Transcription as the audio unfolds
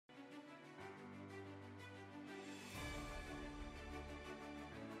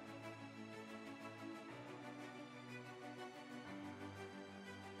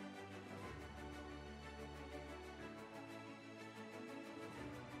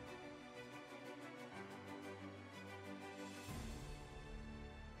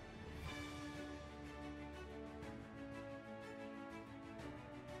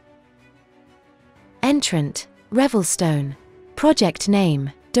Entrant, Revelstone. Project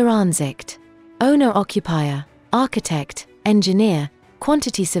name, Aanzicht. Owner-occupier, architect, engineer,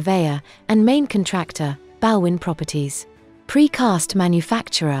 quantity surveyor, and main contractor, Balwin Properties. Precast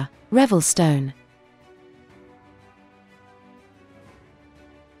manufacturer, Revelstone.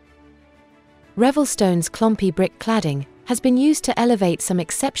 Revelstone's clumpy brick cladding has been used to elevate some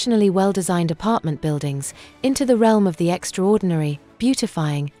exceptionally well-designed apartment buildings into the realm of the extraordinary,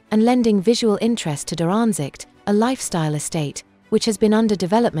 beautifying, and lending visual interest to Aanzicht, a lifestyle estate, which has been under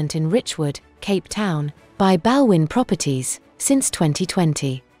development in Richwood, Cape Town, by Balwin Properties, since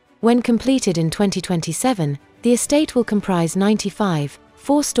 2020. When completed in 2027, the estate will comprise 95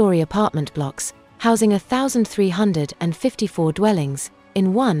 four-story apartment blocks, housing 1,354 dwellings,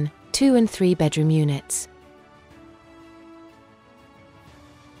 in 1, 2 and 3 bedroom units.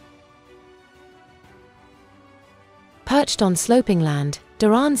 Perched on sloping land,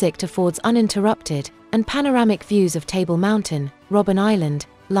 Aanzicht affords uninterrupted and panoramic views of Table Mountain, Robben Island,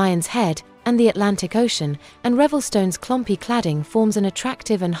 Lion's Head, and the Atlantic Ocean, and Revelstone's clumpy cladding forms an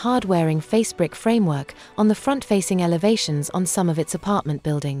attractive and hard-wearing face brick framework on the front-facing elevations on some of its apartment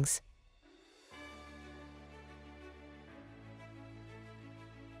buildings.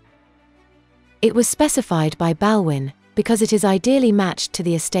 It was specified by Balwin because it is ideally matched to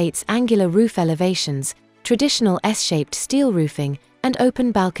the estate's angular roof elevations, traditional S-shaped steel roofing, and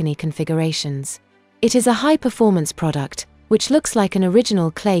open balcony configurations. It is a high-performance product, which looks like an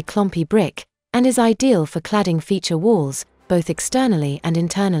original clay clumpy brick, and is ideal for cladding feature walls, both externally and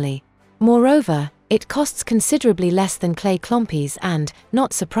internally. Moreover, it costs considerably less than clay clumpies and,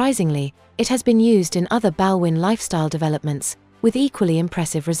 not surprisingly, it has been used in other Balwin lifestyle developments, with equally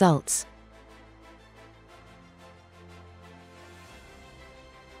impressive results.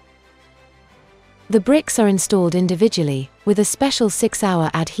 The bricks are installed individually, with a special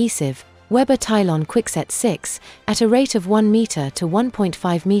 6-hour adhesive, Weber Tylon Quickset 6, at a rate of 1 meter to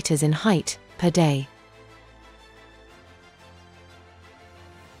 1.5 meters in height, per day.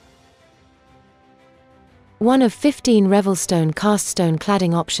 One of 15 Revelstone cast stone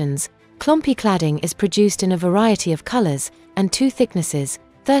cladding options, clumpy cladding is produced in a variety of colors and 2 thicknesses,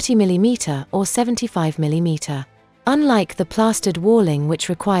 30 mm or 75 mm. Unlike the plastered walling which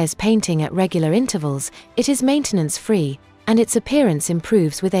requires painting at regular intervals, it is maintenance-free, and its appearance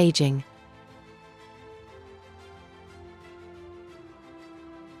improves with aging.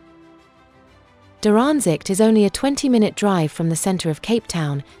 Aanzicht is only a 20-minute drive from the center of Cape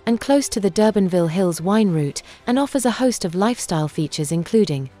Town and close to the Durbanville Hills wine route, and offers a host of lifestyle features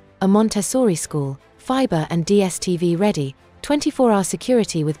including a Montessori school, fiber and DSTV-ready, 24-hour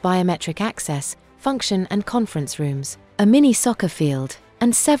security with biometric access, function and conference rooms, a mini soccer field,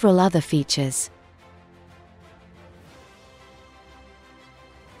 and several other features.